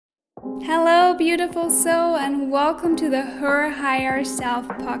Hello, beautiful soul, and welcome to the Her Higher Self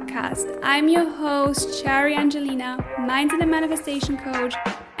podcast. I'm your host, Cherry Angelina, mindset and manifestation coach,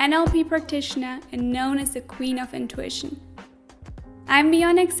 NLP practitioner, and known as the Queen of Intuition. I'm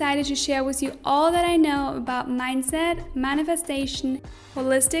beyond excited to share with you all that I know about mindset, manifestation,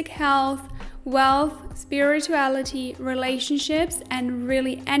 holistic health, wealth, spirituality, relationships, and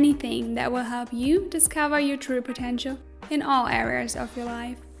really anything that will help you discover your true potential in all areas of your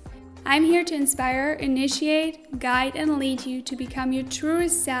life. I'm here to inspire, initiate, guide, and lead you to become your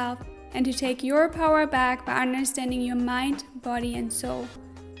truest self and to take your power back by understanding your mind, body, and soul.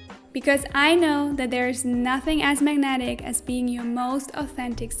 Because I know that there is nothing as magnetic as being your most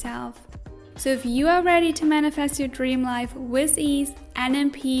authentic self. So if you are ready to manifest your dream life with ease and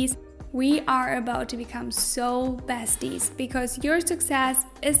in peace, we are about to become soul besties because your success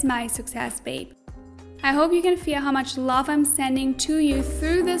is my success, babe. I hope you can feel how much love I'm sending to you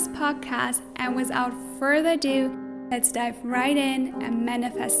through this podcast, and without further ado, let's dive right in and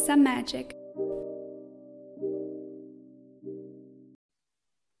manifest some magic.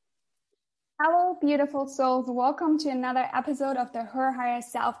 Hello, beautiful souls. Welcome to another episode of the Her Higher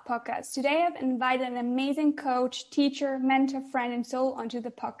Self podcast. Today, I've invited an amazing coach, teacher, mentor, friend, and soul onto the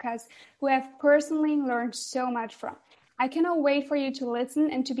podcast who I've personally learned so much from. I cannot wait for you to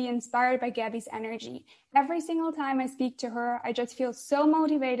listen and to be inspired by Gabby's energy. Every single time I speak to her, I just feel so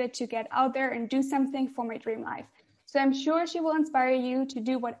motivated to get out there and do something for my dream life. So I'm sure she will inspire you to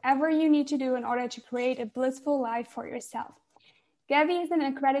do whatever you need to do in order to create a blissful life for yourself. Gabby is an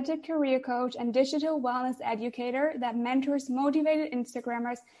accredited career coach and digital wellness educator that mentors motivated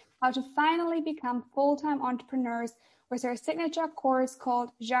Instagrammers how to finally become full-time entrepreneurs with her signature course called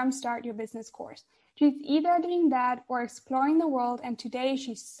Jumpstart Your Business Course. She's either doing that or exploring the world, and today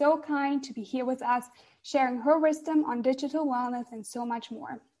she's so kind to be here with us, sharing her wisdom on digital wellness and so much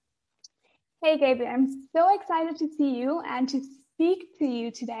more. Hey, Gabriela, I'm so excited to see you and to speak to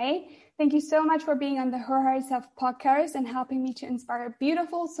you today. Thank you so much for being on the Her Higher Self podcast and helping me to inspire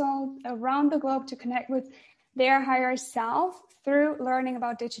beautiful souls around the globe to connect with their higher self through learning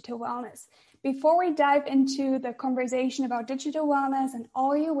about digital wellness. Before we dive into the conversation about digital wellness and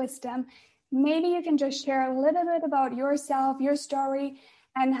all your wisdom, maybe you can just share a little bit about yourself, your story,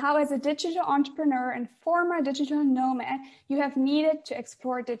 and how as a digital entrepreneur and former digital nomad, you have needed to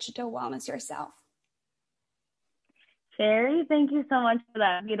explore digital wellness yourself. Sherry, thank you so much for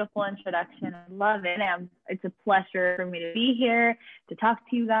that beautiful introduction. I love it. It's a pleasure for me to be here to talk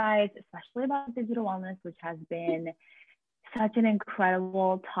to you guys, especially about digital wellness, which has been such an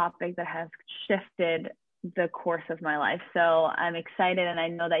incredible topic that has shifted the course of my life. So I'm excited, and I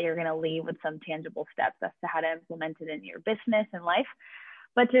know that you're going to leave with some tangible steps as to how to implement it in your business and life.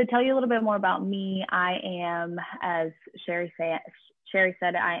 But to tell you a little bit more about me, I am, as Sherry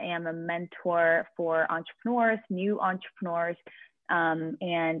said, I am a mentor for entrepreneurs, new entrepreneurs,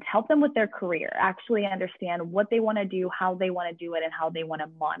 and help them with their career, actually understand what they want to do, how they want to do it, and how they want to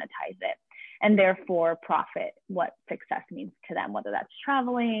monetize it, and therefore profit what success means to them, whether that's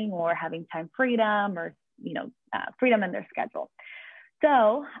traveling or having time freedom or, freedom in their schedule.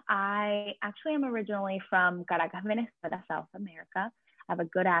 So I actually am originally from Caracas, Venezuela, South America. I have a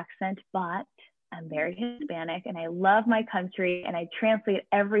good accent, but I'm very Hispanic, and I love my country, and I translate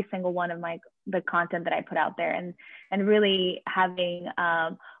every single one of the content that I put out there, and really having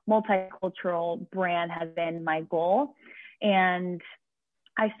a multicultural brand has been my goal. And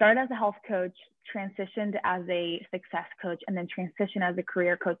I started as a health coach, transitioned as a success coach, and then transitioned as a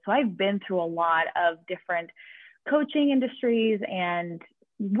career coach. So I've been through a lot of different coaching industries and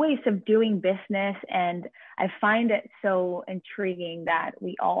ways of doing business, and I find it so intriguing that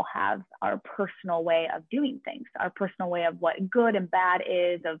we all have our personal way of doing things, our personal way of what good and bad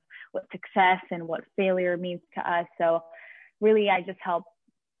is, of what success and what failure means to us. So really, I just help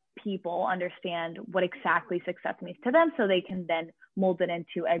people understand what exactly success means to them so they can then mold it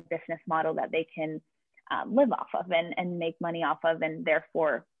into a business model that they can live off of and make money off of, and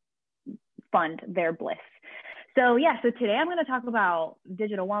therefore fund their bliss. So today I'm going to talk about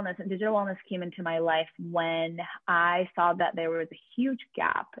digital wellness, and digital wellness came into my life when I saw that there was a huge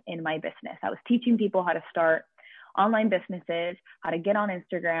gap in my business. I was teaching people how to start online businesses, how to get on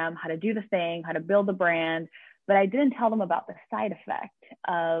Instagram, how to do the thing, how to build a brand, but I didn't tell them about the side effect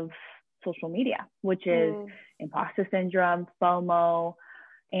of social media, which is imposter syndrome, FOMO,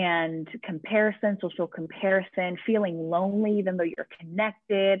 and comparison, social comparison, feeling lonely even though you're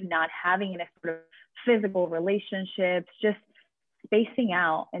connected, not having any sort of physical relationships, just spacing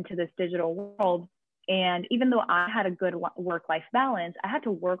out into this digital world. And even though I had a good work-life balance, I had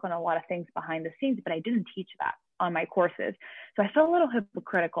to work on a lot of things behind the scenes, but I didn't teach that on my courses. So I felt a little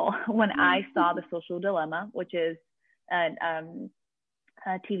hypocritical when I saw The Social Dilemma, which is a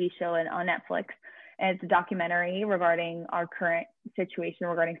TV show on Netflix. And it's a documentary regarding our current situation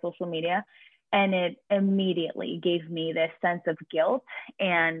regarding social media. And it immediately gave me this sense of guilt,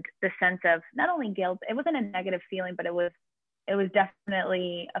 and the sense of not only guilt, it wasn't a negative feeling, but it was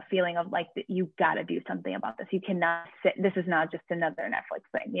definitely a feeling of like, you got to do something about this. You cannot sit, this is not just another Netflix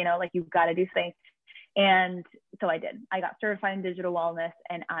thing, you know, like you've got to do things. And so I did. I got certified in digital wellness,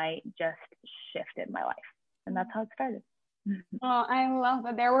 and I just shifted my life. And that's how it started. Oh, I love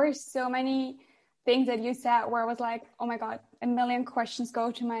that. There were so many things that you said where I was like, oh my God, a million questions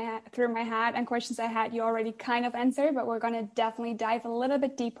go through my head, and questions I had you already kind of answered, but we're going to definitely dive a little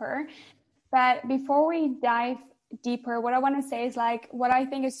bit deeper. But before we dive deeper, what I want to say is like, what I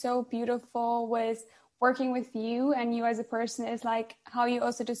think is so beautiful with working with you and you as a person is like how you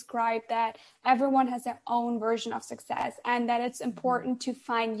also describe that everyone has their own version of success, and that it's important to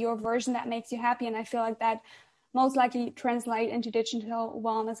find your version that makes you happy. And I feel like that most likely translate into digital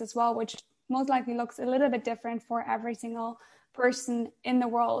wellness as well, which most likely looks a little bit different for every single person in the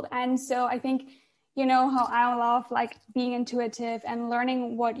world. And so I think, you know, how I love like being intuitive and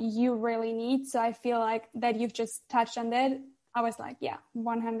learning what you really need. So I feel like that you've just touched on that. I was like, yeah,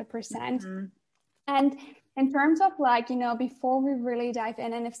 100%. Mm-hmm. And in terms of like, you know, before we really dive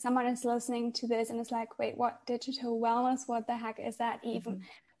in, and if someone is listening to this and is like, wait, what digital wellness, what the heck is that even? Mm-hmm.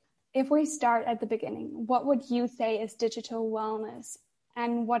 If we start at the beginning, what would you say is digital wellness,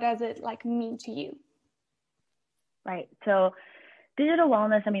 and what does it like mean to you? Right. So digital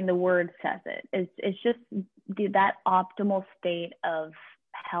wellness, I mean, the word says it. It's just that optimal state of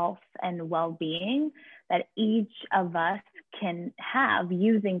health and well-being that each of us can have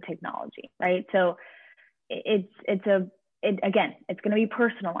using technology, right? So again, it's going to be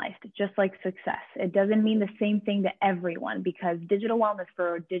personalized, just like success. It doesn't mean the same thing to everyone, because digital wellness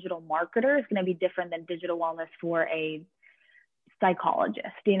for a digital marketer is going to be different than digital wellness for a psychologist.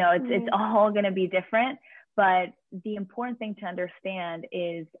 You know, it's all going to be different. But the important thing to understand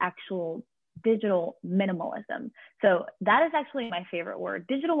is actual digital minimalism. So that is actually my favorite word.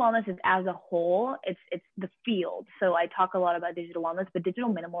 Digital wellness is as a whole, it's the field. So I talk a lot about digital wellness, but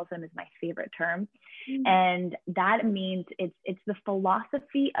digital minimalism is my favorite term. Mm-hmm. And that means it's the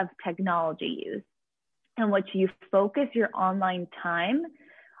philosophy of technology use in which you focus your online time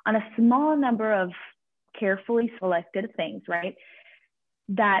on a small number of carefully selected things, right?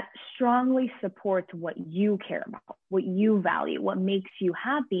 That strongly supports what you care about, what you value, what makes you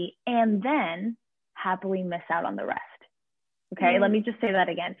happy, and then happily miss out on the rest. Okay, Let me just say that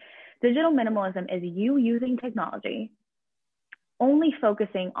again. Digital minimalism is you using technology, only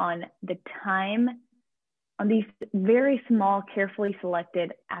focusing on the time, on these very small, carefully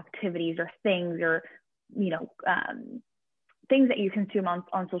selected activities or things, or, you know, things that you consume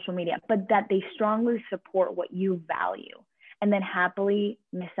on social media, but that they strongly support what you value, and then happily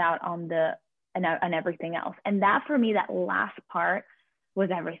miss out on everything else. And that, for me, that last part was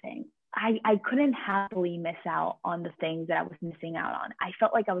everything. I couldn't happily miss out on the things that I was missing out on. I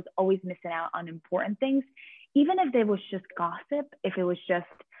felt like I was always missing out on important things, even if it was just gossip, if it was just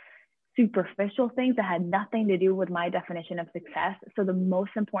superficial things that had nothing to do with my definition of success. So the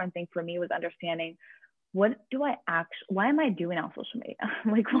most important thing for me was understanding, why am I doing on social media?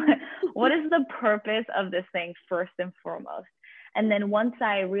 Like, what is the purpose of this thing first and foremost? And then once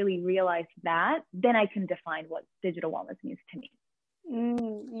I really realized that, then I can define what digital wellness means to me.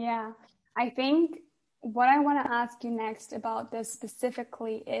 Yeah, I think what I want to ask you next about this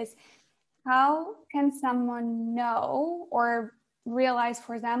specifically is, how can someone know or realize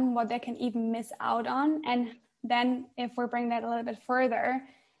for them what they can even miss out on? And then if we bring that a little bit further,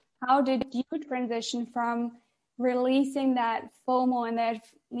 how did you transition from releasing that FOMO and that,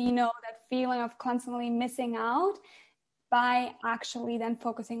 you know, that feeling of constantly missing out by actually then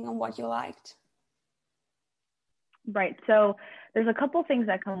focusing on what you liked? Right. So there's a couple things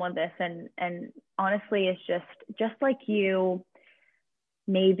that come with this. And honestly, it's just like you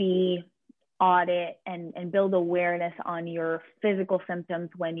maybe audit and build awareness on your physical symptoms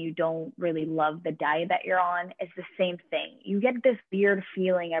when you don't really love the diet that you're on. It's the same thing. You get this weird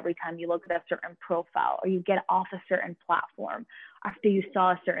feeling every time you look at a certain profile, or you get off a certain platform after you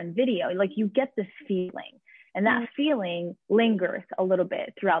saw a certain video. Like, you get this feeling, and that feeling lingers a little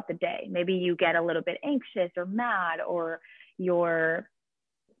bit throughout the day. Maybe you get a little bit anxious or mad, or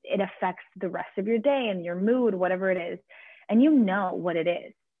it affects the rest of your day and your mood, whatever it is. And you know what it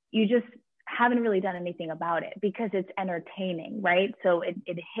is. You just haven't really done anything about it because it's entertaining, right? So it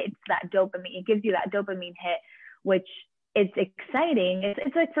hits that dopamine. It gives you that dopamine hit, which it's exciting.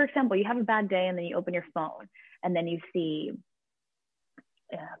 It's like, for example, you have a bad day and then you open your phone and then you see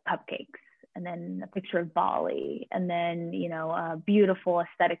cupcakes, and then a picture of Bali, and then, you know, a beautiful,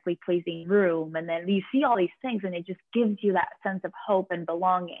 aesthetically pleasing room. And then you see all these things, and it just gives you that sense of hope and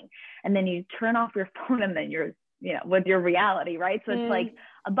belonging. And then you turn off your phone, and then you're, you know, with your reality, right? So it's like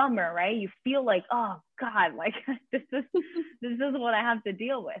a bummer, right? You feel like, oh God, like this is what I have to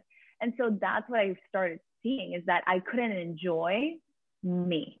deal with. And so that's what I started seeing, is that I couldn't enjoy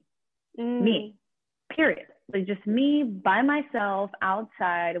me, period. Like just me by myself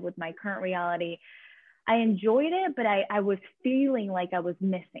outside with my current reality. I enjoyed it, but I was feeling like I was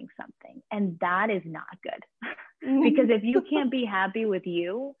missing something. And that is not good. Because if you can't be happy with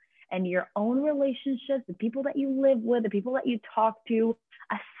you and your own relationships, the people that you live with, the people that you talk to,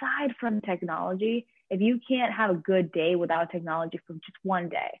 aside from technology, if you can't have a good day without technology for just one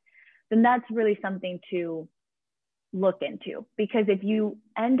day, then that's really something to look into. Because if you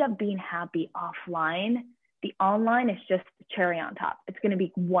end up being happy offline, the online is just cherry on top. It's going to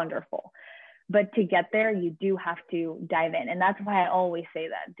be wonderful. But to get there, you do have to dive in. And that's why I always say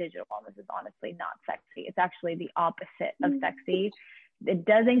that digital wellness is honestly not sexy. It's actually the opposite of sexy. It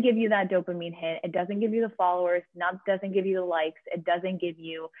doesn't give you that dopamine hit. It doesn't give you the followers, doesn't give you the likes. It doesn't give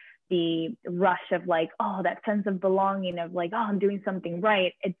you the rush of like, oh, that sense of belonging of like, oh, I'm doing something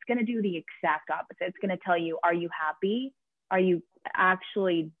right. It's going to do the exact opposite. It's going to tell you, are you happy? Are you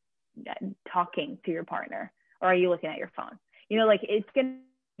actually talking to your partner, or are you looking at your phone? You know, like it's going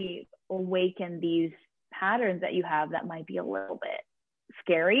to awaken these patterns that you have that might be a little bit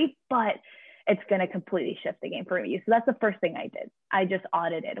scary, but it's going to completely shift the game for you. So that's the first thing I did. I just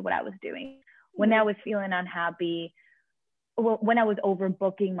audited what I was doing. When I was feeling unhappy, when I was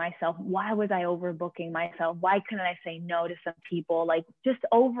overbooking myself, why was I overbooking myself? Why couldn't I say no to some people? Like just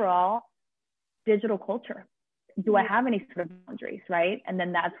overall digital culture. Do I have any sort of boundaries, right? And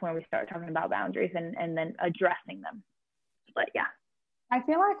then that's when we start talking about boundaries and then addressing them. But yeah. I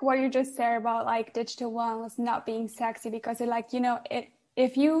feel like what you just said about like digital wellness not being sexy, because it like, you know,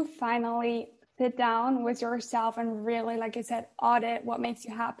 if you finally sit down with yourself and really, like I said, audit what makes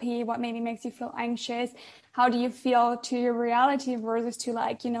you happy, what maybe makes you feel anxious, how do you feel to your reality versus to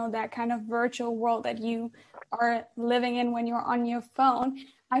like, you know, that kind of virtual world that you are living in when you're on your phone.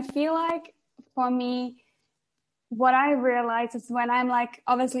 I feel like for me, what I realize is when I'm like,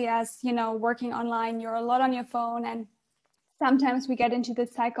 obviously, as you know, working online, you're a lot on your phone, and sometimes we get into the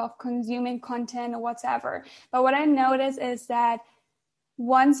cycle of consuming content or whatever. But what I notice is that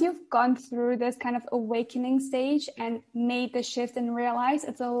once you've gone through this kind of awakening stage and made the shift and realize,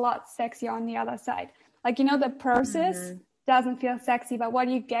 it's a lot sexier on the other side. Like, you know, the process doesn't feel sexy, but what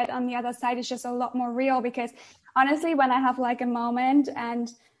you get on the other side is just a lot more real. Because honestly, when I have like a moment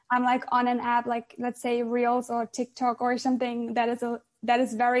and I'm like on an app, like let's say Reels or TikTok or something that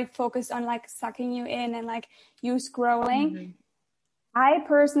is very focused on like sucking you in and like you scrolling, I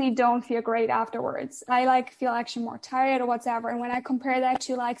personally don't feel great afterwards. I like feel actually more tired or whatever. And when I compare that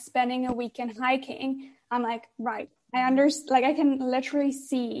to like spending a weekend hiking, I'm like, right, I understand. Like I can literally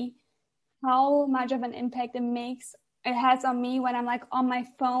see how much of an impact it has on me when I'm like on my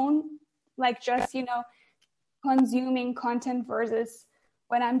phone, like just, you know, consuming content versus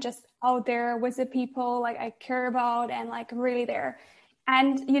when I'm just out there with the people like I care about and like really there.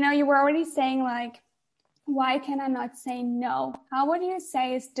 And, you know, you were already saying like, why can I not say no? How would you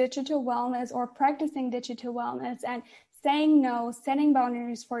say is digital wellness or practicing digital wellness and saying no, setting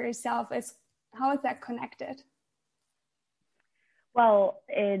boundaries for yourself, how is that connected? Well,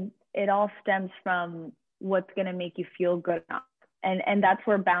 it all stems from what's going to make you feel good enough. And that's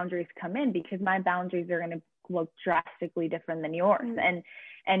where boundaries come in, because my boundaries are going to look drastically different than yours.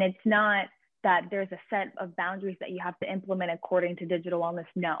 And it's not that there's a set of boundaries that you have to implement according to digital wellness.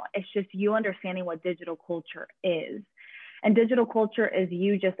 No, it's just you understanding what digital culture is. And digital culture is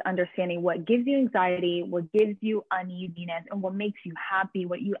you just understanding what gives you anxiety, what gives you uneasiness, and what makes you happy,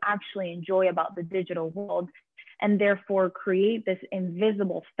 what you actually enjoy about the digital world. And therefore create this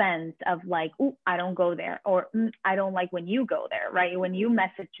invisible fence of like, oh, I don't go there, or I don't like when you go there, right? When you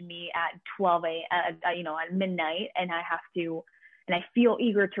message me at 12 a.m., you know, at midnight, and I have to, and I feel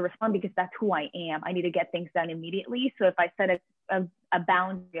eager to respond because that's who I am. I need to get things done immediately. So if I set a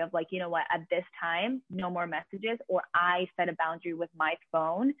boundary of like, you know what, at this time, no more messages, or I set a boundary with my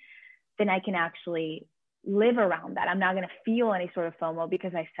phone, then I can actually live around that. I'm not going to feel any sort of FOMO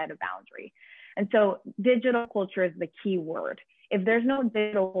because I set a boundary. And so digital culture is the key word. If there's no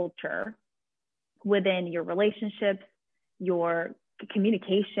digital culture within your relationships, your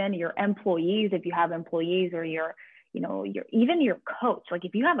communication, your employees, if you have employees, or even your coach, like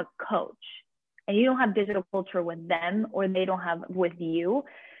if you have a coach and you don't have digital culture with them, or they don't have with you,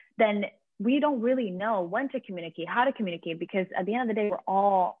 then we don't really know when to communicate, how to communicate, because at the end of the day, we're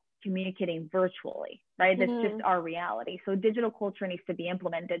all communicating virtually, right? That's just our reality. So digital culture needs to be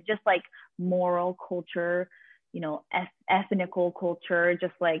implemented, just like moral culture, ethnical culture,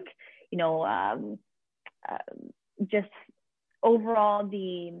 just like, just overall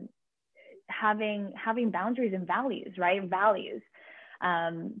the having boundaries and values, right? Values,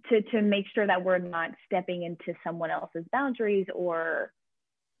 to make sure that we're not stepping into someone else's boundaries or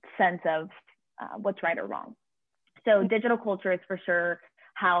sense of what's right or wrong. So digital culture is for sure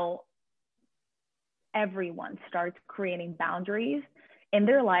how everyone starts creating boundaries in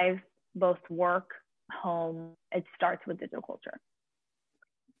their life, both work, home. It starts with digital culture.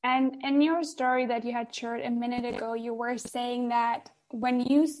 And in your story that you had shared a minute ago, you were saying that when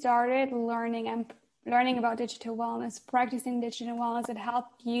you started learning about digital wellness, practicing digital wellness, it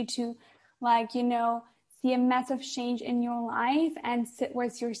helped you to, see a massive change in your life and sit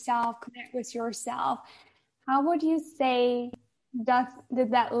with yourself, connect with yourself. How would you say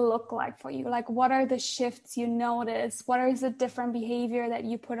did that look like for you? Like, what are the shifts you notice? What is the different behavior that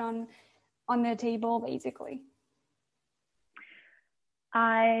you put on the table, basically?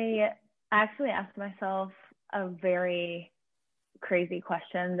 I actually asked myself a very crazy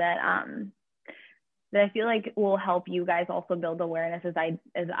question that I feel like will help you guys also build awareness as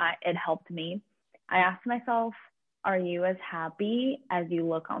it helped me. I asked myself, are you as happy as you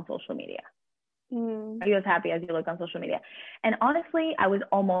look on social media? Are you as happy as you look on social media? And honestly, I was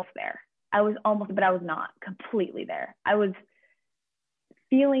almost there. But I was not completely there. I was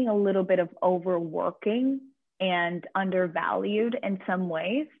feeling a little bit of overworking and undervalued in some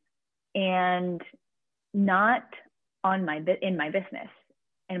ways, and not in my business,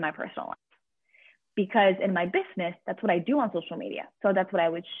 in my personal life. Because in my business, that's what I do on social media. So that's what I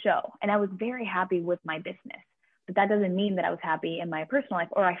would show. And I was very happy with my business. But that doesn't mean that I was happy in my personal life,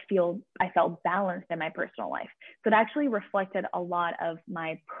 or I felt balanced in my personal life. So it actually reflected a lot of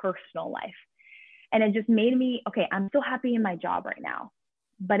my personal life. And it just made me, okay, I'm still happy in my job right now,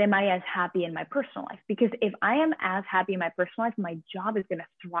 but am I as happy in my personal life? Because if I am as happy in my personal life, my job is going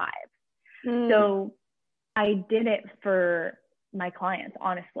to thrive. So I did it for my clients,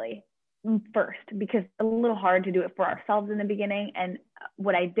 honestly, first, because it's a little hard to do it for ourselves in the beginning. And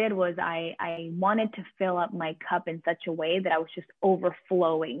what I did was I wanted to fill up my cup in such a way that I was just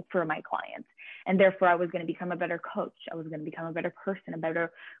overflowing for my clients. And therefore I was going to become a better coach. I was going to become a better person, a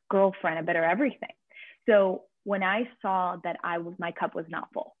better girlfriend, a better everything. So when I saw that my cup was not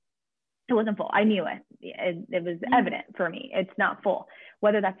full, it wasn't full. I knew it. It was evident for me. It's not full,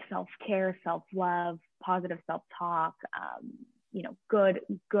 whether that's self-care, self-love, positive self-talk,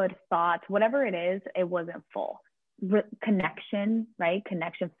 good thoughts, whatever it is, it wasn't full. Connection, right?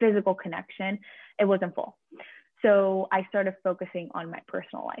 Connection, physical connection, it wasn't full. So I started focusing on my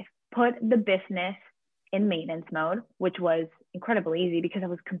personal life, put the business in maintenance mode, which was incredibly easy because I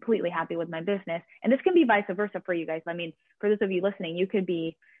was completely happy with my business. And this can be vice versa for you guys. I mean, for those of you listening, you could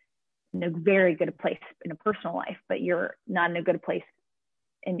be in a very good place in a personal life, but you're not in a good place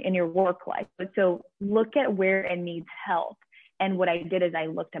in your work life. So look at where it needs help. And what I did is I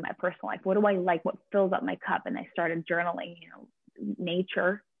looked at my personal life. What do I like? What fills up my cup? And I started journaling,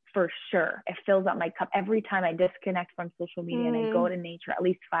 nature for sure. It fills up my cup. Every time I disconnect from social media and I go to nature at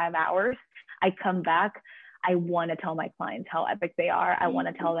least 5 hours, I come back. I want to tell my clients how epic they are. I want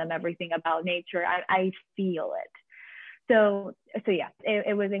to tell them everything about nature. I feel it. So yeah,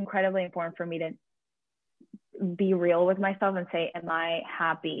 it was incredibly important for me to be real with myself and say, am I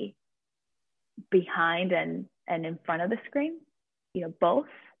happy behind and in front of the screen? Both.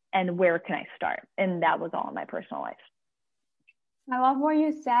 And where can I start? And that was all in my personal life. I love what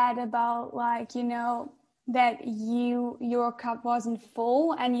you said about that your cup wasn't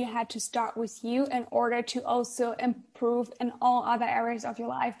full and you had to start with you in order to also improve in all other areas of your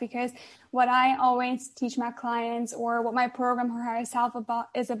life. Because what I always teach my clients, or what my program Her Higher Self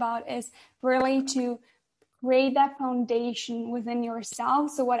is really to create that foundation within yourself,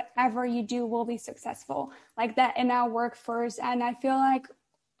 so whatever you do will be successful. Like that inner work first. And I feel like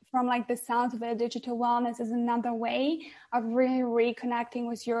from the sounds of it, digital wellness is another way of really reconnecting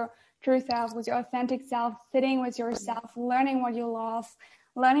with your true self, with your authentic self, sitting with yourself, learning what you love,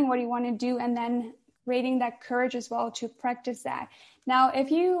 learning what you want to do, and then creating that courage as well to practice that. Now, if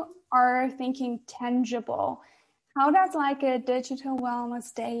you are thinking tangible, how does a digital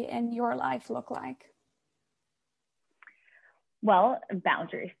wellness day in your life look like? Well,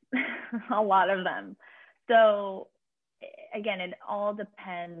 boundaries, a lot of them. So again, it all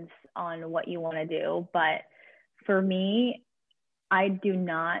depends on what you want to do. But for me, I do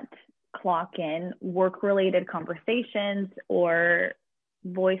not clock in work-related conversations or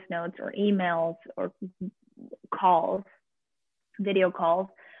voice notes or emails or calls, video calls,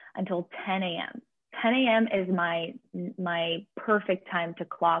 until 10 a.m. 10 a.m. is my perfect time to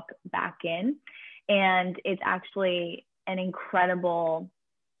clock back in. And it's actually an incredible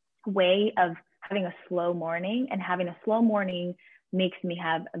way of having a slow morning, and having a slow morning makes me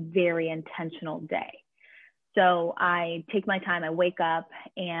have a very intentional day. So I take my time, I wake up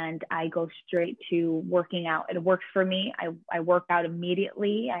and I go straight to working out. It works for me. I work out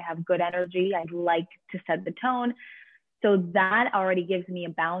immediately. I have good energy. I like to set the tone. So that already gives me a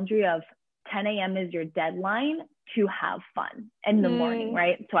boundary of 10 a.m. is your deadline to have fun in the morning,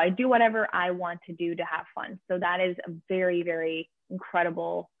 right? So I do whatever I want to do to have fun. So that is a very, very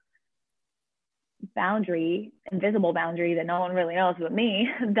incredible boundary, invisible boundary that no one really knows but me,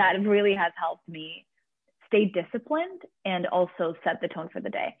 that really has helped me stay disciplined and also set the tone for the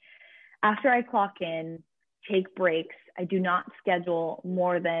day. After I clock in, take breaks. I do not schedule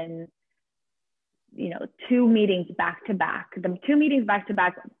more than, 2 meetings back to back. The 2 meetings back to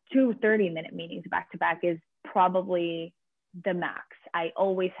back, 2 30-minute meetings back to back is probably the max. I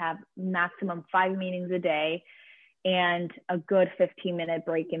always have maximum 5 meetings a day and a good 15-minute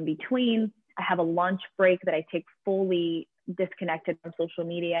break in between. I have a lunch break that I take fully disconnected from social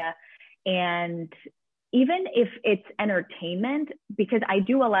media. And even if it's entertainment, because I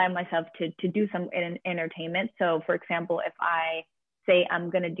do allow myself to do some entertainment. So for example, if I say I'm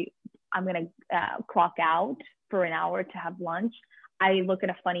going to clock out for an hour to have lunch, I look at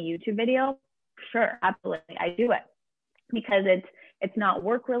a funny YouTube video. Sure, absolutely. I do it because it's not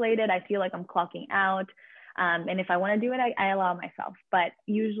work related. I feel like I'm clocking out. And if I want to do it, I allow myself, but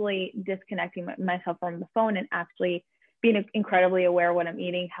usually disconnecting myself from the phone and actually being incredibly aware of what I'm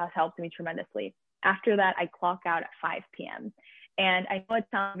eating has helped me tremendously. After that, I clock out at 5 p.m. And I know it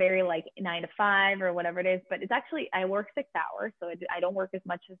sounds very like 9 to 5 or whatever it is, but it's actually, I work 6 hours. So I don't work as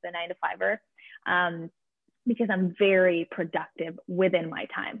much as the 9 to 5er because I'm very productive within my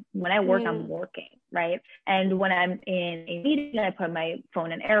time. When I work, I'm working, right? And when I'm in a meeting, I put my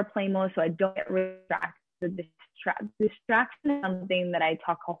phone in airplane mode so I don't get distracted. The distraction is something that I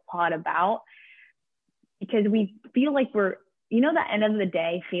talk a lot about because we feel like we're, that end of the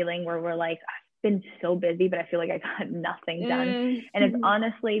day feeling where we're like, been so busy, but I feel like I got nothing done. And it's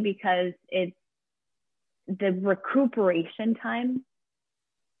honestly because it's the recuperation time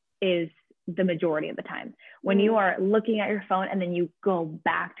is the majority of the time. When you are looking at your phone and then you go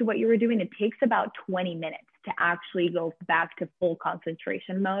back to what you were doing, it takes about 20 minutes to actually go back to full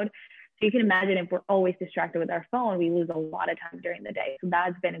concentration mode. So you can imagine if we're always distracted with our phone, we lose a lot of time during the day. So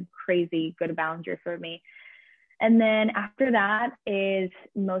that's been a crazy good boundary for me. And then after that is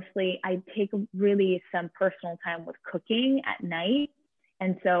mostly I take really some personal time with cooking at night.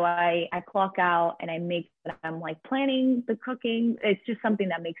 And so I clock out and I make that I'm like planning the cooking. It's just something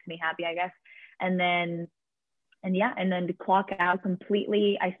that makes me happy, I guess. And then to clock out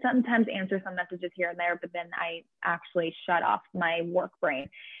completely. I sometimes answer some messages here and there, but then I actually shut off my work brain.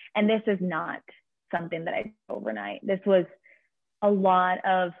 And this is not something that I did overnight. This was a lot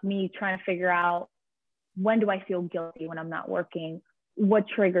of me trying to figure out, when do I feel guilty when I'm not working? What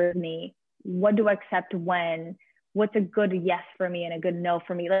triggers me? What do I accept when? What's a good yes for me and a good no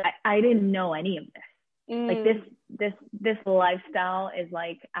for me? Like I didn't know any of this. Like this lifestyle is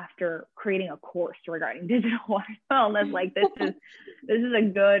like after creating a course regarding digital wellness. Like this is a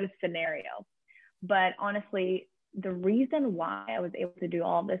good scenario. But honestly, the reason why I was able to do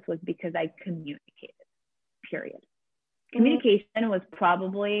all of this was because I communicated. Period. Communication was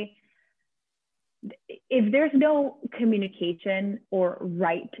probably, if there's no communication or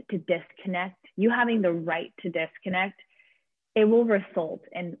right to disconnect, you having the right to disconnect, it will result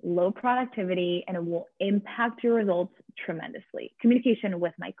in low productivity and it will impact your results tremendously. Communication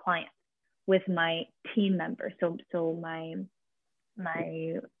with my clients, with my team members, so my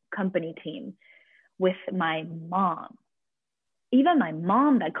company team, with my mom, even my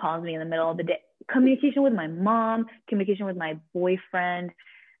mom that calls me in the middle of the day, communication with my mom, communication with my boyfriend.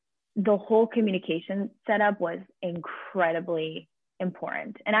 The whole communication setup was incredibly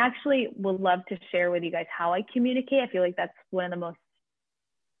important. And I actually would love to share with you guys how I communicate. I feel like that's one of the most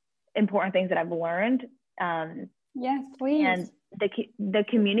important things that I've learned. Yes, please. And the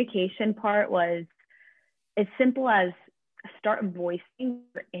communication part was as simple as start voicing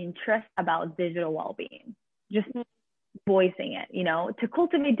your interest about digital well-being. Just voicing it, to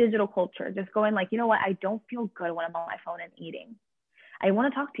cultivate digital culture. Just going like, you know what, I don't feel good when I'm on my phone and eating. I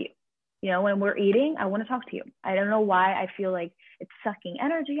want to talk to you. When we're eating, I want to talk to you. I don't know why I feel like it's sucking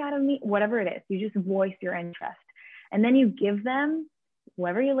energy out of me, whatever it is. You just voice your interest. And then you give them,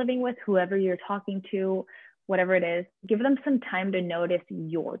 whoever you're living with, whoever you're talking to, whatever it is, give them some time to notice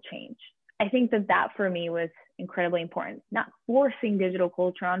your change. I think that for me was incredibly important. Not forcing digital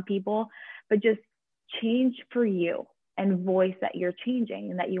culture on people, but just change for you and voice that you're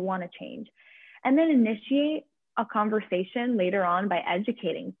changing and that you want to change. And then initiate a conversation later on by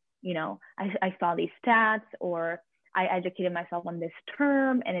educating. I saw these stats, or I educated myself on this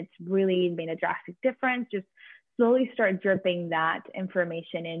term and it's really made a drastic difference. Just slowly start dripping that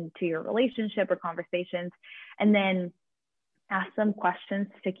information into your relationship or conversations, and then ask some questions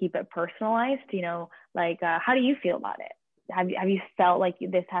to keep it personalized. How do you feel about it? Have you felt like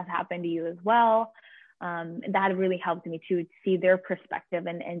this has happened to you as well? That really helped me to see their perspective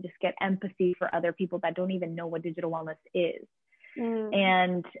and just get empathy for other people that don't even know what digital wellness is.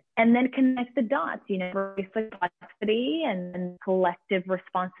 And then connect the dots, embrace the complexity and collective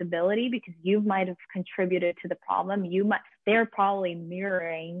responsibility, because you might have contributed to the problem. They're probably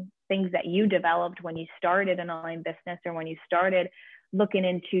mirroring things that you developed when you started an online business, or when you started looking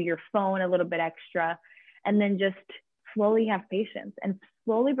into your phone a little bit extra. And then just slowly have patience, and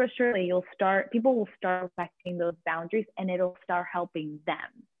slowly but surely people will start respecting those boundaries, and it'll start helping them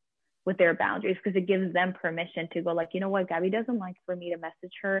with their boundaries, because it gives them permission to go like, you know what, Gabby doesn't like for me to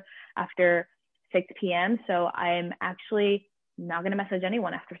message her after 6 p.m. So I'm actually not going to message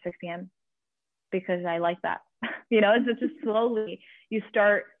anyone after 6 p.m. because I like that. It's just slowly you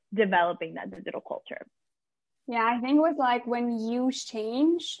start developing that digital culture. Yeah, I think with when you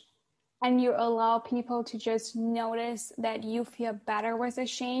change and you allow people to just notice that you feel better with the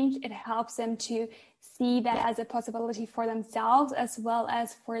change, it helps them to see that as a possibility for themselves, as well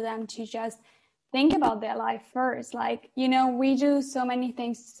as for them to just think about their life first. We do so many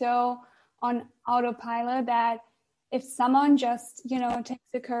things so on autopilot that if someone just, takes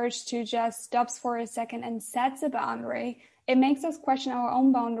the courage to just stops for a second and sets a boundary, it makes us question our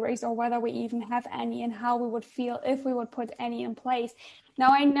own boundaries, or whether we even have any, and how we would feel if we would put any in place. Now,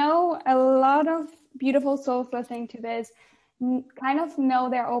 I know a lot of beautiful souls listening to this kind of know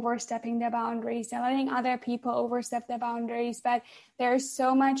they're overstepping their boundaries. They're letting other people overstep their boundaries, but there's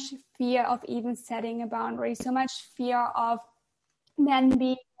so much fear of even setting a boundary, so much fear of then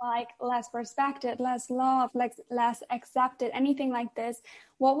being less respected, less loved, less accepted, anything like this.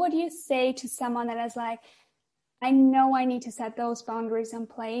 What would you say to someone that is I know I need to set those boundaries in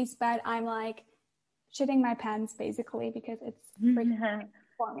place, but I'm shitting my pants basically because it's freaking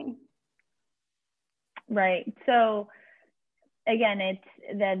for me? Right. So again,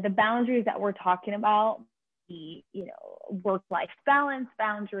 it's the boundaries that we're talking about, the work-life balance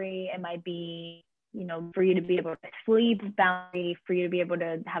boundary. It might be, for you to be able to sleep boundary, for you to be able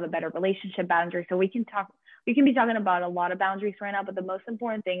to have a better relationship boundary. So we can be talking about a lot of boundaries right now, but the most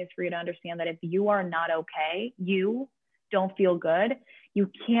important thing is for you to understand that if you are not okay, you don't feel good, you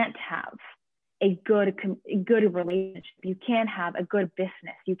can't have a good relationship. You can't have a good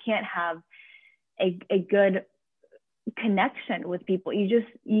business. You can't have a good connection with people.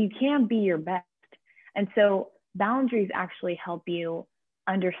 You can't be your best. And so boundaries actually help you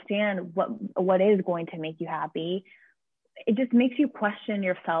understand what is going to make you happy. It just makes you question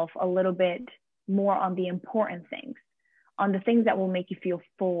yourself a little bit more on the important things, on the things that will make you feel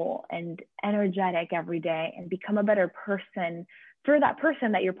full and energetic every day, and become a better person for that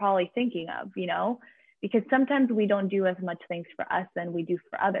person that you're probably thinking of, because sometimes we don't do as much things for us than we do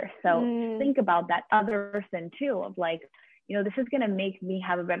for others. So think about that other person too, of this is going to make me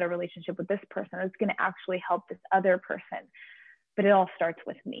have a better relationship with this person. It's going to actually help this other person. But it all starts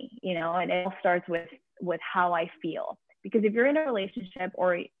with me, and it all starts with how I feel. Because if you're in a relationship,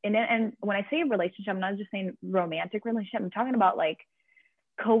 and when I say a relationship, I'm not just saying romantic relationship. I'm talking about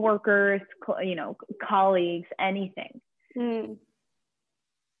coworkers, colleagues, anything.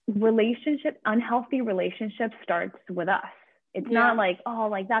 Unhealthy relationship starts with us. It's not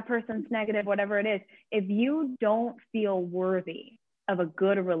that person's negative, whatever it is. If you don't feel worthy of a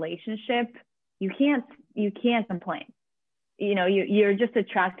good relationship, you can't complain. You're just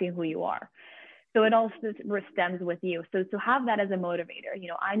attracting who you are. So it all stems with you. So to have that as a motivator,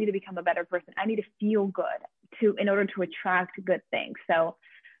 I need to become a better person. I need to feel good in order to attract good things. So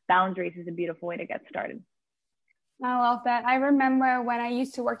boundaries is a beautiful way to get started. I love that. I remember when I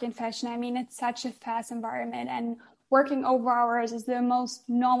used to work in fashion, it's such a fast environment, and working over hours is the most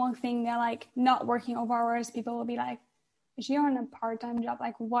normal thing. They're not working over hours. People will be like, is she on a part-time job?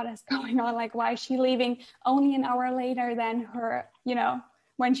 What is going on? Why is she leaving only an hour later than her,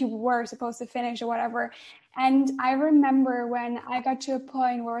 when you were supposed to finish or whatever. And I remember when I got to a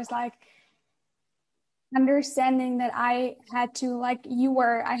point where it's understanding that I had to, like you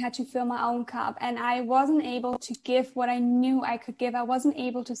were, I had to fill my own cup, and I wasn't able to give what I knew I could give. I wasn't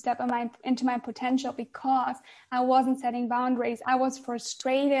able to step into my potential because I wasn't setting boundaries. I was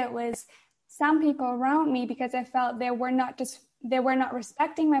frustrated with some people around me because I felt they were not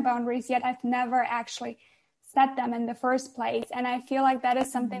respecting my boundaries, yet I've never actually set them in the first place. And I feel like that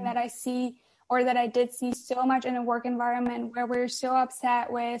is something that I see, or that I did see so much in a work environment, where we're so upset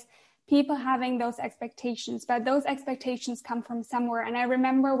with people having those expectations, but those expectations come from somewhere. And I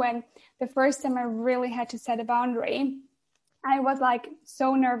remember when the first time I really had to set a boundary, I was like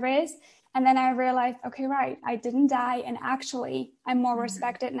so nervous. And then I realized, okay, right, I didn't die. And actually, I'm more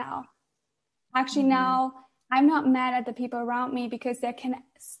respected now. Actually, now I'm not mad at the people around me because they can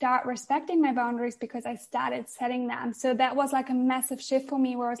start respecting my boundaries because I started setting them. So that was like a massive shift for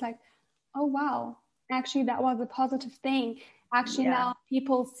me, where I was like, oh, wow, actually, that was a positive thing. Actually, now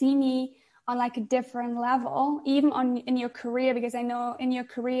people see me on like a different level, even in your career, because I know in your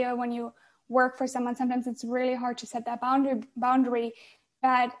career, when you work for someone, sometimes it's really hard to set that boundary.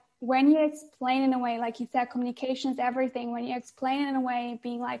 But when you explain in a way, like you said, communication is everything. When you explain in a way,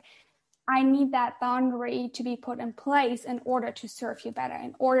 being like, I need that boundary to be put in place in order to serve you better,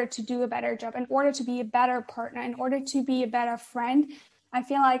 in order to do a better job, in order to be a better partner, in order to be a better friend. I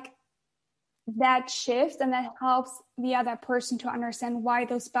feel like that shifts, and that helps the other person to understand why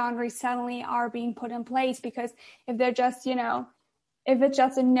those boundaries suddenly are being put in place. Because if they're just, if it's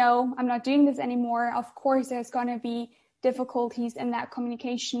just a no, I'm not doing this anymore, of course there's going to be difficulties in that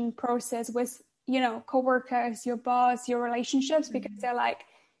communication process with, coworkers, your boss, your relationships, because they're like,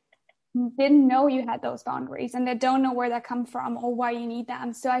 didn't know you had those boundaries, and they don't know where that come from or why you need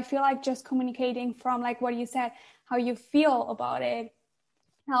them. So I feel like just communicating from, like what you said, how you feel about it,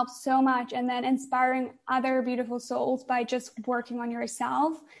 helps so much. And then inspiring other beautiful souls by just working on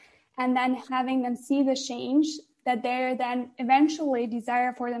yourself, and then having them see the change that they then eventually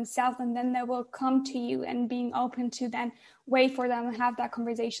desire for themselves, and then they will come to you, and being open to then wait for them and have that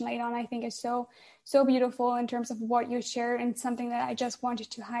conversation later on, I think is so beautiful in terms of what you share, and something that I just wanted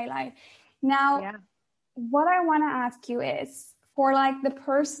to highlight. Now, what I want to ask you is, for like the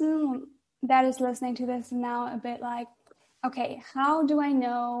person that is listening to this now, a bit like, okay, how do I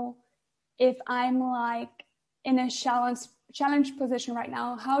know if I'm like in a challenge position right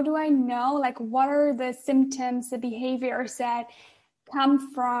now? How do I know, like, what are the symptoms, the behaviors that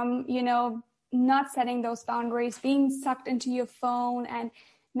come from, not setting those boundaries, being sucked into your phone, and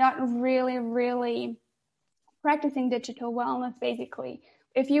not really practicing digital wellness, basically?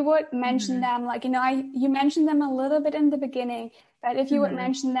 If you would mention them, like, you mentioned them a little bit in the beginning, but if you would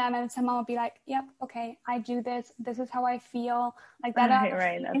mention them, and someone would be like, yep, okay, I do this. This is how I feel. Like, that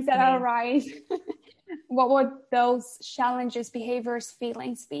things that are right. What would those challenges, behaviors,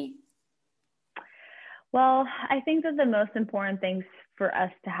 feelings be? Well, I think that the most important things for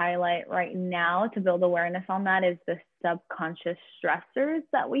us to highlight right now to build awareness on that is the subconscious stressors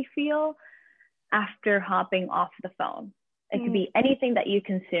that we feel after hopping off the phone. It could be anything that you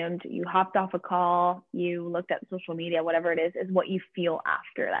consumed. You hopped off a call, you looked at social media, whatever it is what you feel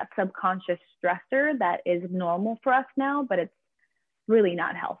after. That subconscious stressor that is normal for us now, but it's really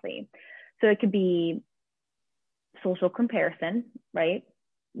not healthy. So it could be social comparison, right?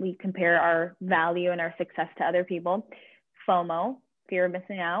 We compare our value and our success to other people. FOMO, fear of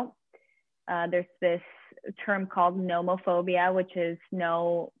missing out. There's this term called nomophobia, which is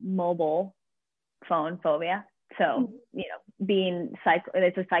no mobile phone phobia. So,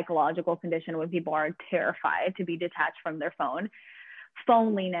 it's a psychological condition when people are terrified to be detached from their phone.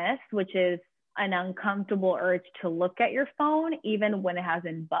 Phoneliness, which is an uncomfortable urge to look at your phone, even when it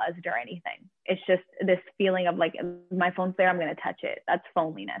hasn't buzzed or anything. It's just this feeling of like, my phone's there, I'm going to touch it. That's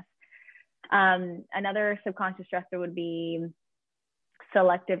phoneliness. Another subconscious stressor would be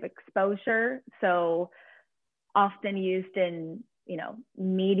selective exposure. So often used in,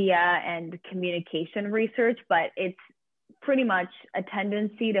 media and communication research, but it's pretty much a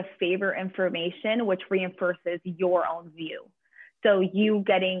tendency to favor information which reinforces your own view. So you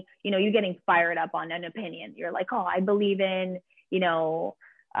getting fired up on an opinion. You're like, oh, I believe in,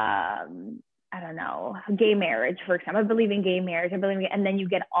 I don't know, gay marriage, for example. I believe in gay marriage. And then you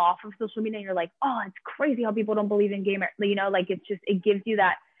get off of social media and you're like, oh, it's crazy how people don't believe in gay marriage. It gives you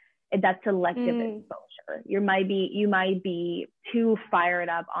that selective exposure. You might be too fired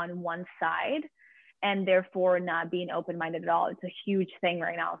up on one side and therefore not being open-minded at all. It's a huge thing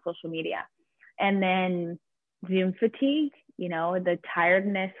right now on social media. And then Zoom fatigue, the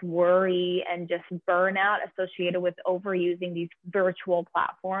tiredness, worry, and just burnout associated with overusing these virtual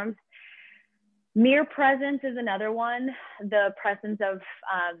platforms. Mere presence is another one. The presence of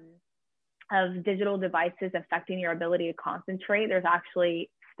of digital devices affecting your ability to concentrate, there's actually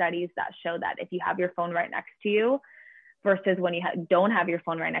studies that show that if you have your phone right next to you versus when you don't have your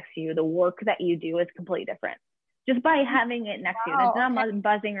phone right next to you, the work that you do is completely different just by having it next to you. It's not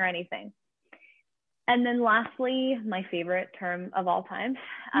buzzing or anything. And then lastly, my favorite term of all time,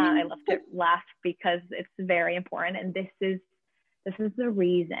 I left it last because it's very important. And this is the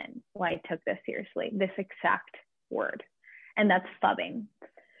reason why I took this seriously, this exact word. And that's phubbing,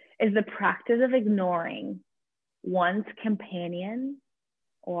 is the practice of ignoring one's companion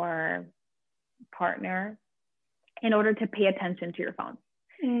or partner in order to pay attention to your phone.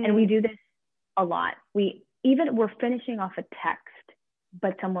 And we do this a lot. We're finishing off a text,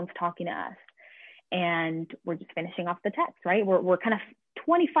 but someone's talking to us and we're just finishing off the text, right? We're kind of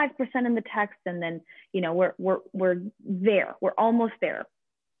 25% in the text, and then, you know, we're there, we're almost there.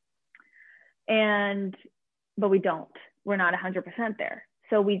 But we're not 100% there.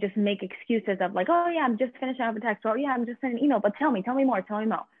 So we just make excuses of like, oh yeah, I'm just finishing off a text, or oh, yeah, I'm just sending an email, but tell me more.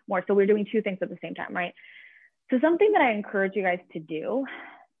 So we're doing two things at the same time, right? So something that I encourage you guys to do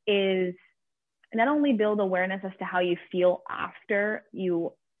is not only build awareness as to how you feel after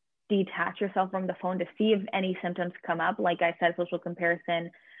you detach yourself from the phone, to see if any symptoms come up, like I said, social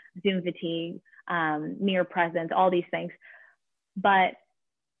comparison, Zoom fatigue, mere presence, all these things. But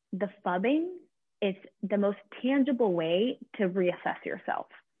the phubbing is the most tangible way to reassess yourself.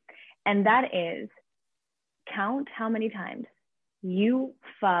 And that is count how many times you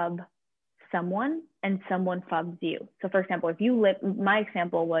phub someone and someone phubs you. So for example, my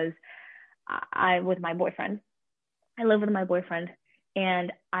example was with my boyfriend. I live with my boyfriend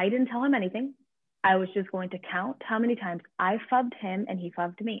and I didn't tell him anything. I was just going to count how many times I phubbed him and he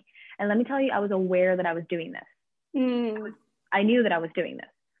phubbed me. And let me tell you, I was aware that I was doing this. I knew that I was doing this.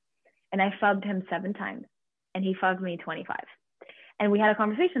 And I phubbed him 7 times and he phubbed me 25. And we had a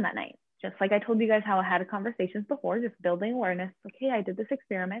conversation that night, just like I told you guys how I had conversations before, just building awareness. Like, hey, I did this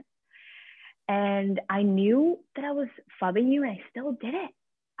experiment and I knew that I was phubbing you and I still did it.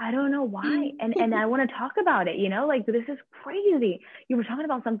 I don't know why. And I want to talk about it, you know, like, this is crazy. You were talking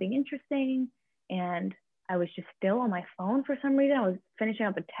about something interesting and I was just still on my phone for some reason. I was finishing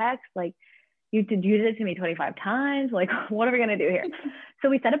up a text, like, you did it to me 25 times. Like, what are we going to do here? So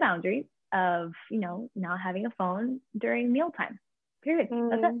we set a boundary of, you know, not having a phone during mealtime, period.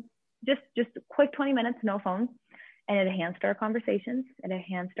 That's it. Just a quick 20 minutes, no phone. And it enhanced our conversations. It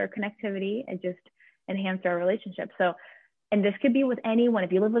enhanced our connectivity. It just enhanced our relationship. So, and this could be with anyone.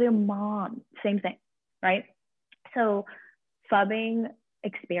 If you live with your mom, same thing, right? So phubbing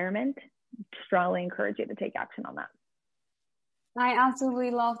experiment, strongly encourage you to take action on that. I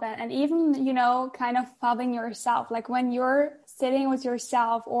absolutely love that. And even, you know, kind of phubbing yourself, like when you're sitting with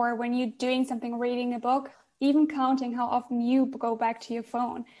yourself or when you're doing something, reading a book, even counting how often you go back to your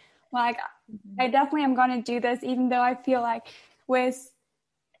phone. Like, I definitely am going to do this, even though I feel like with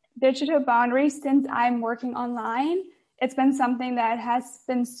digital boundaries, since I'm working online, it's been something that has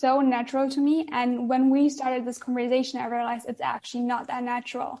been so natural to me. And when we started this conversation, I realized it's actually not that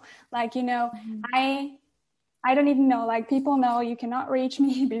natural. Like, you know, I don't even know, like, people know you cannot reach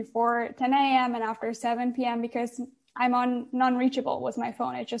me before 10 a.m. and after 7 p.m. because I'm on non-reachable with my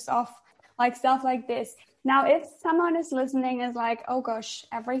phone. It's just off, like stuff like this. Now, if someone is listening is like, oh gosh,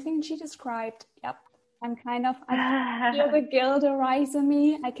 everything she described, yep, I feel the guilt arise in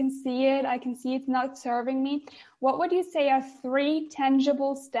me. I can see it. I can see it's not serving me. What would you say are 3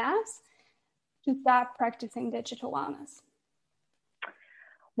 tangible steps to start practicing digital wellness?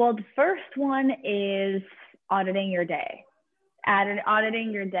 Well, the first one is auditing your day.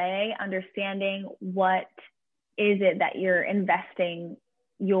 Auditing your day, understanding what is it that you're investing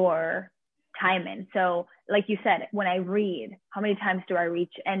your time in. So like you said, when I read, how many times do I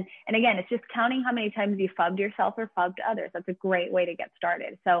reach? And again, it's just counting how many times you phubbed yourself or phubbed others. That's a great way to get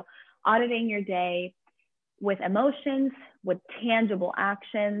started. So auditing your day with emotions, with tangible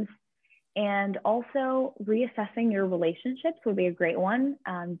actions, and also reassessing your relationships would be a great one.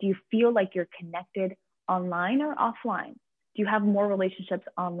 Do you feel like you're connected online or offline? Do you have more relationships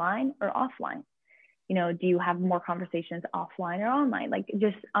online or offline? You know, do you have more conversations offline or online? Like,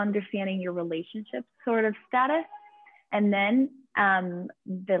 just understanding your relationship sort of status. And then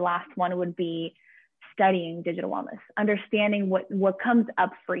the last one would be studying digital wellness, understanding what comes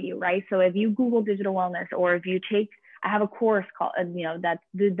up for you, right? So if you Google digital wellness, or if you I have a course called, you know, that's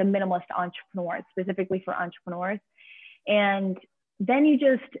the Minimalist Entrepreneur, specifically for entrepreneurs. And then you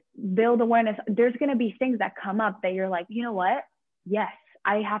just build awareness. There's going to be things that come up that you're like, you know what? Yes,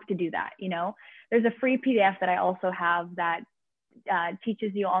 I have to do that. You know, there's a free PDF that I also have that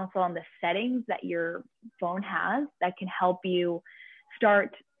teaches you also on the settings that your phone has that can help you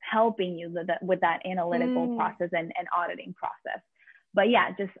start helping you with that analytical process and auditing process. But yeah,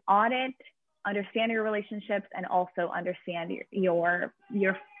 just audit, understand your relationships, and also understand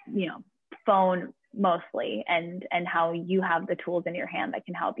your phone mostly, and how you have the tools in your hand that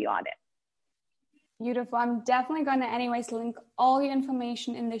can help you audit. Beautiful. I'm definitely going to anyways link all the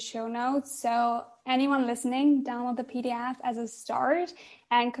information in the show notes. So anyone listening, download the PDF as a start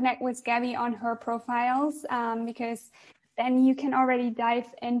and connect with Gabby on her profiles, because then you can already dive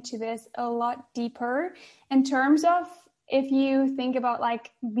into this a lot deeper. In terms of, if you think about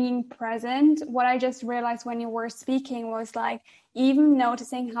like being present, what I just realized when you were speaking was like, even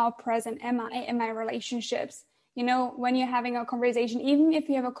noticing how present am I in my relationships. You know, when you're having a conversation, even if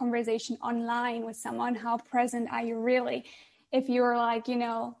you have a conversation online with someone, how present are you really? If you're like,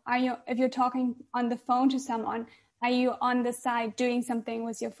 if you're talking on the phone to someone, are you on the side doing something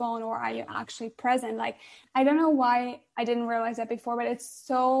with your phone, or are you actually present? Like, I don't know why I didn't realize that before, but it's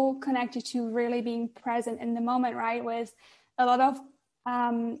so connected to really being present in the moment, right? With a lot of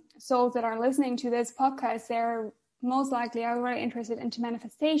souls that are listening to this podcast, they're most likely are really interested into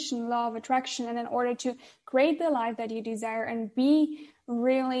manifestation, law of attraction. And in order to create the life that you desire and be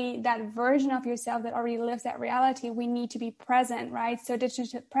really that version of yourself that already lives that reality, we need to be present, right? So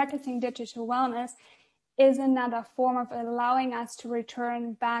practicing digital wellness is another form of allowing us to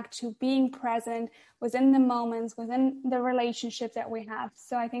return back to being present within the moments, within the relationships that we have.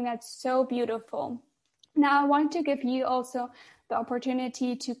 So I think that's so beautiful. Now I want to give you also the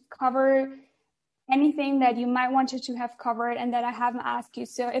opportunity to cover anything that you might wanted to have covered and that I haven't asked you.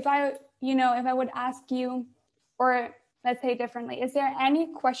 So if I would ask you, or let's say differently, is there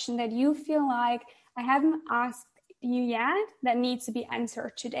any question that you feel like I haven't asked you yet that needs to be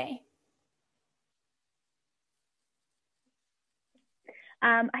answered today?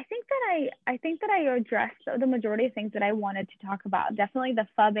 I think that I addressed the majority of things that I wanted to talk about. Definitely the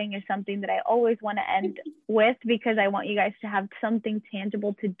phubbing is something that I always want to end with, because I want you guys to have something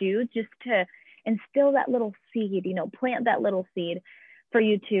tangible to do, just to instill that little seed, plant that little seed for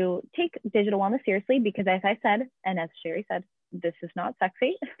you to take digital wellness seriously. Because as I said, and as Sherry said, this is not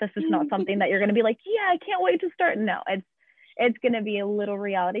sexy. This is not something that you're going to be like, yeah, I can't wait to start. No, it's going to be a little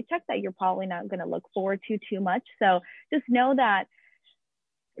reality check that you're probably not going to look forward to too much. So just know that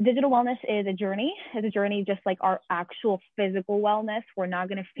digital wellness is a journey. It's a journey just like our actual physical wellness. We're not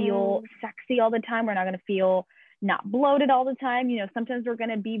going to feel sexy all the time. We're not going to feel not bloated all the time. Sometimes we're going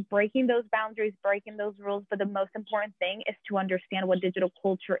to be breaking those boundaries, breaking those rules. But the most important thing is to understand what digital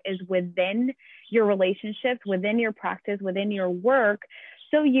culture is within your relationships, within your practice, within your work.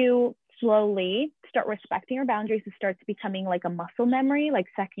 So you slowly start respecting your boundaries. It starts becoming like a muscle memory, like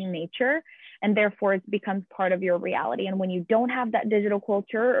second nature. And therefore it becomes part of your reality. And when you don't have that digital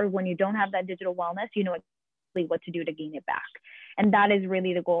culture, or when you don't have that digital wellness, you know exactly what to do to gain it back. And that is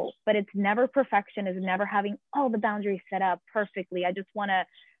really the goal. But it's never perfection. It's never having all the boundaries set up perfectly. I just want to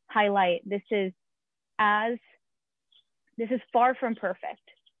highlight, this is far from perfect.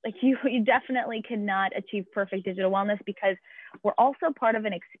 Like you definitely cannot achieve perfect digital wellness, because we're also part of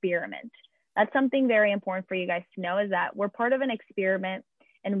an experiment. That's something very important for you guys to know, is that we're part of an experiment.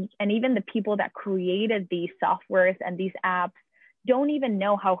 And even the people that created these softwares and these apps don't even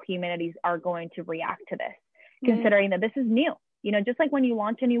know how humanities are going to react to this, considering that this is new. Just like when you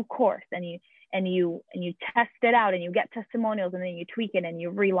launch a new course and you test it out and you get testimonials and then you tweak it and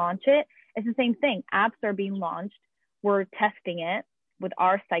you relaunch it, it's the same thing. Apps are being launched. We're testing it with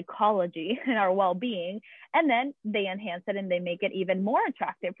our psychology and our well-being, and then they enhance it and they make it even more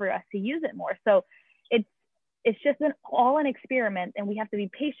attractive for us to use it more. So it's just all an experiment, and we have to be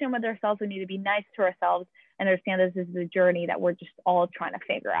patient with ourselves. We need to be nice to ourselves and understand this is a journey that we're just all trying to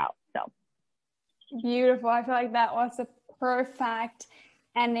figure out. So beautiful. I feel like that was a perfect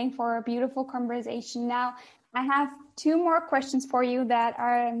ending for a beautiful conversation. Now, I have two more questions for you that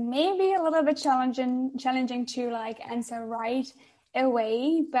are maybe a little bit challenging to like answer right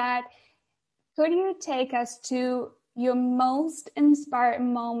away, but could you take us to your most inspired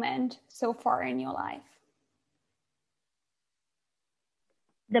moment so far in your life?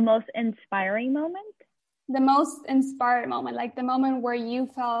 The most inspiring moment? The most inspired moment, like the moment where you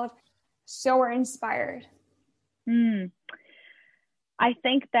felt so inspired. I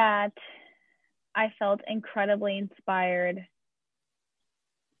think that I felt incredibly inspired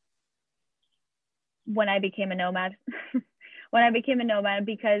when I became a nomad.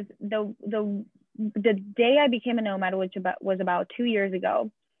 Because the day I became a nomad, which was about 2 years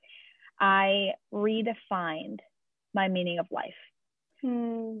ago, I redefined my meaning of life.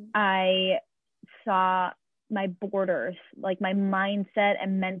 I saw my borders, like my mindset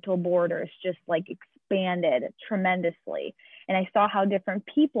and mental borders, just like expanded tremendously. And I saw how different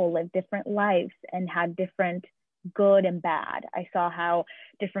people lived different lives and had different good and bad. I saw how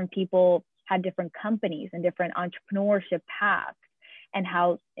different people had different companies and different entrepreneurship paths and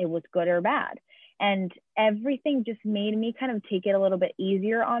how it was good or bad. And everything just made me kind of take it a little bit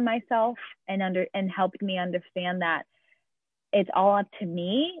easier on myself and helped me understand that it's all up to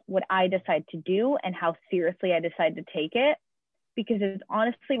me what I decide to do and how seriously I decide to take it. Because it's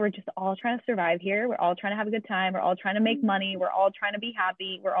honestly, we're just all trying to survive here. We're all trying to have a good time. We're all trying to make money. We're all trying to be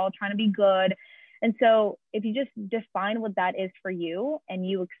happy. We're all trying to be good. And so if you just define what that is for you and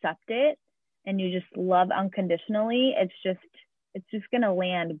you accept it and you just love unconditionally, it's just going to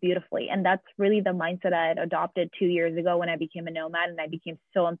land beautifully. And that's really the mindset I had adopted 2 years ago when I became a nomad, and I became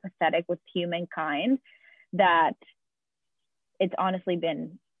so empathetic with humankind that it's honestly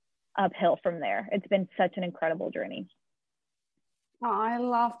been uphill from there. It's been such an incredible journey. Oh, I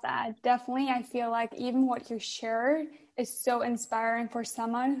love that. Definitely. I feel like even what you shared is so inspiring for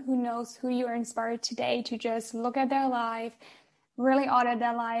someone who knows who you are inspired today to just look at their life, really audit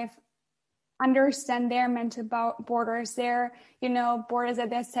their life, understand their mental borders, their, borders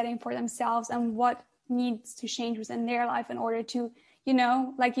that they're setting for themselves and what needs to change within their life in order to,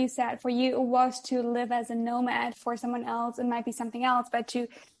 like you said, for you, it was to live as a nomad. For someone else, it might be something else, but to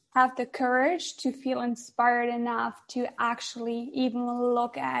have the courage to feel inspired enough to actually even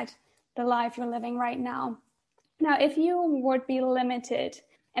look at the life you're living right now. Now, if you would be limited,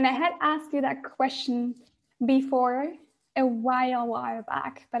 and I had asked you that question before a while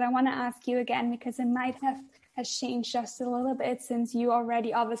back, but I want to ask you again because it might has changed just a little bit since you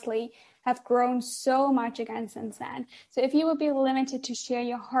already obviously have grown so much again since then. So if you would be limited to share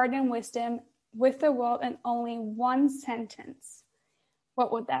your heart and wisdom with the world in only one sentence,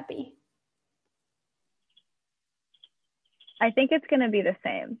 what would that be? I think it's going to be the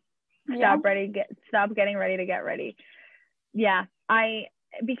same. Stop getting ready to get ready. Yeah.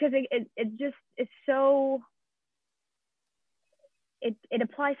 Because it just is so, it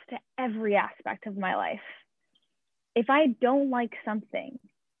applies to every aspect of my life. If I don't like something,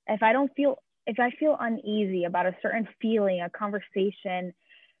 if I feel uneasy about a certain feeling, a conversation,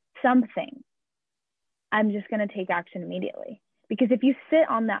 something, I'm just going to take action immediately. Because if you sit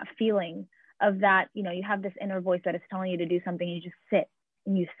on that feeling of that, you have this inner voice that is telling you to do something, you just sit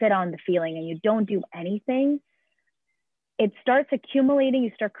and you sit on the feeling and you don't do anything, it starts accumulating.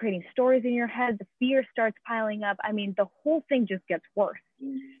 You start creating stories in your head. The fear starts piling up. I mean, the whole thing just gets worse.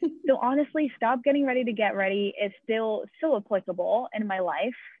 So honestly, stop getting ready to get ready is still applicable in my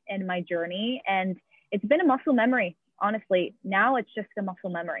life and my journey. And it's been a muscle memory. Honestly, now it's just a muscle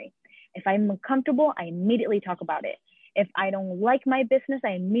memory. If I'm uncomfortable, I immediately talk about it. If I don't like my business, I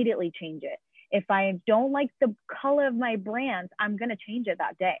immediately change it. If I don't like the color of my brand, I'm going to change it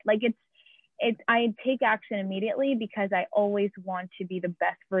that day. Like I take action immediately because I always want to be the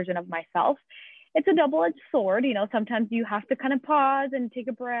best version of myself. It's a double-edged sword. Sometimes you have to kind of pause and take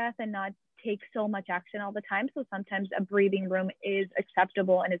a breath and not take so much action all the time. So sometimes a breathing room is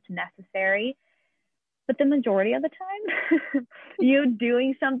acceptable and it's necessary. But the majority of the time, you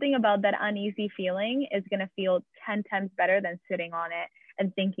doing something about that uneasy feeling is going to feel 10 times better than sitting on it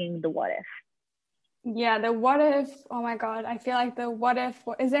and thinking the what if. Yeah, the what if, oh my God, I feel like the what if,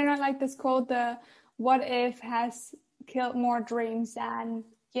 is there not like this quote, the what if has killed more dreams than,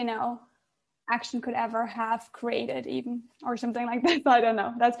 action could ever have created even, or something like that. I don't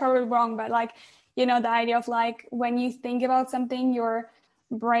know. That's probably wrong. But like, the idea of like, when you think about something, your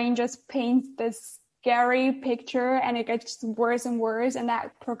brain just paints this scary picture and it gets worse and worse. And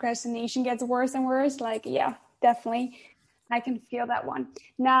that procrastination gets worse and worse. Like, yeah, definitely. I can feel that one.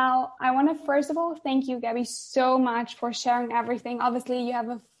 Now, I want to first of all thank you, Gabby, so much for sharing everything. Obviously, you have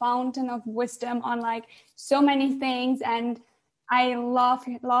a fountain of wisdom on like so many things, and I loved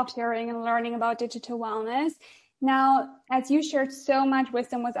hearing and learning about digital wellness. Now, as you shared so much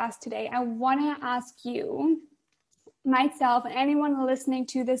wisdom with us today, I want to ask you, myself, and anyone listening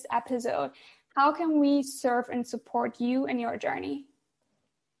to this episode, how can we serve and support you in your journey?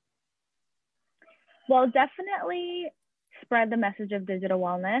 Well, definitely spread the message of digital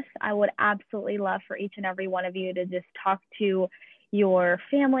wellness. I would absolutely love for each and every one of you to just talk to your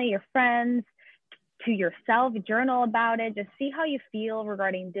family, your friends, to yourself, journal about it, just see how you feel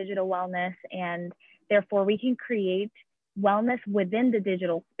regarding digital wellness. And therefore we can create wellness within the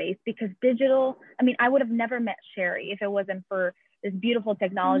digital space, because I would have never met Sherry if it wasn't for this beautiful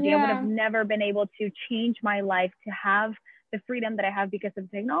technology. Yeah. I would have never been able to change my life to have the freedom that I have because of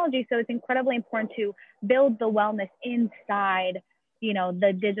technology. So it's incredibly important to build the wellness inside,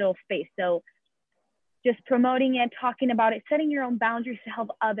 the digital space. So just promoting it, talking about it, setting your own boundaries to help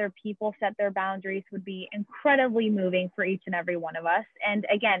other people set their boundaries would be incredibly moving for each and every one of us. And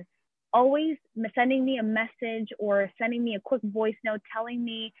again, always sending me a message or sending me a quick voice note telling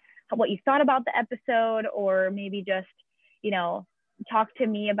me what you thought about the episode, or maybe just, talk to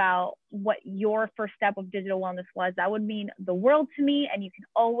me about what your first step of digital wellness was. That would mean the world to me. And you can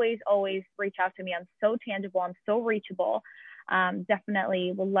always reach out to me. I'm so tangible. I'm so reachable.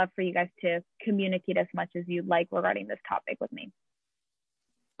 Definitely would love for you guys to communicate as much as you'd like regarding this topic with me.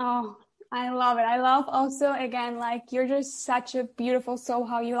 Oh, I love it. I love also, again, like you're just such a beautiful soul,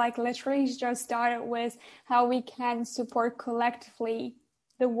 how you like literally just started with how we can support collectively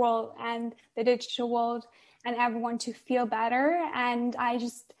the world and the digital world and everyone to feel better. And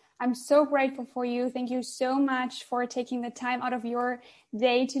I'm so grateful for you. Thank you so much for taking the time out of your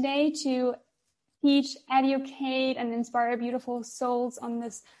day today to teach, educate, and inspire beautiful souls on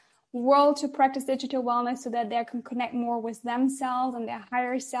this world to practice digital wellness so that they can connect more with themselves and their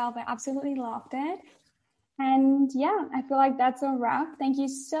higher self. I absolutely loved it. And yeah, I feel like that's a wrap. Thank you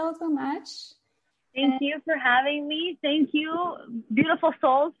so much. Thank you for having me. Thank you, beautiful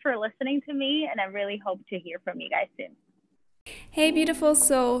souls, for listening to me. And I really hope to hear from you guys soon. Hey, beautiful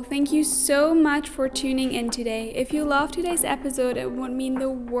soul. Thank you so much for tuning in today. If you loved today's episode, it would mean the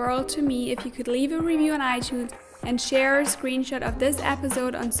world to me if you could leave a review on iTunes and share a screenshot of this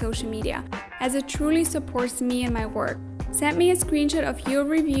episode on social media, as it truly supports me and my work. Send me a screenshot of your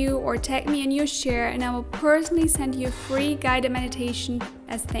review or tag me in your share, and I will personally send you a free guided meditation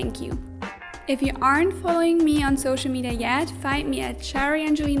as thank you. If you aren't following me on social media yet, find me at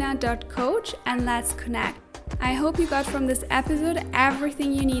cherryangelina.coach and let's connect. I hope you got from this episode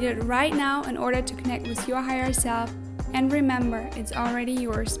everything you needed right now in order to connect with your higher self. And remember, it's already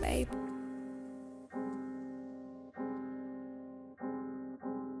yours, babe.